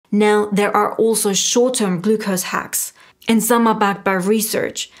Now, there are also short-term glucose hacks, and some are backed by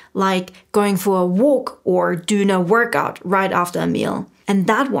research, like going for a walk or doing a workout right after a meal. And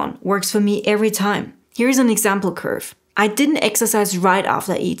that one works for me every time. Here's an example curve. I didn't exercise right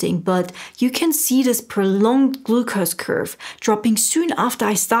after eating, but you can see this prolonged glucose curve dropping soon after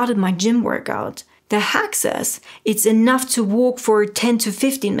I started my gym workout. The hack says it's enough to walk for 10 to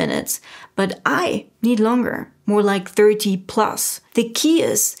 15 minutes, but I need longer, more like 30 plus. The key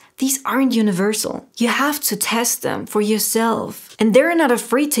is, these aren't universal. You have to test them for yourself. And they're not a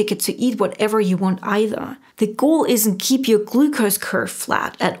free ticket to eat whatever you want either. The goal isn't keep your glucose curve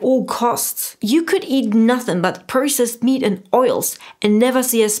flat at all costs. You could eat nothing but processed meat and oils and never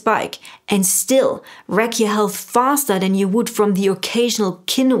see a spike, and still wreck your health faster than you would from the occasional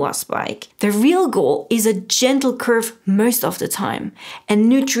quinoa spike. The real goal is a gentle curve most of the time, and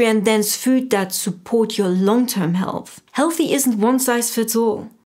nutrient-dense food that support your long-term health. Healthy isn't one size fits all.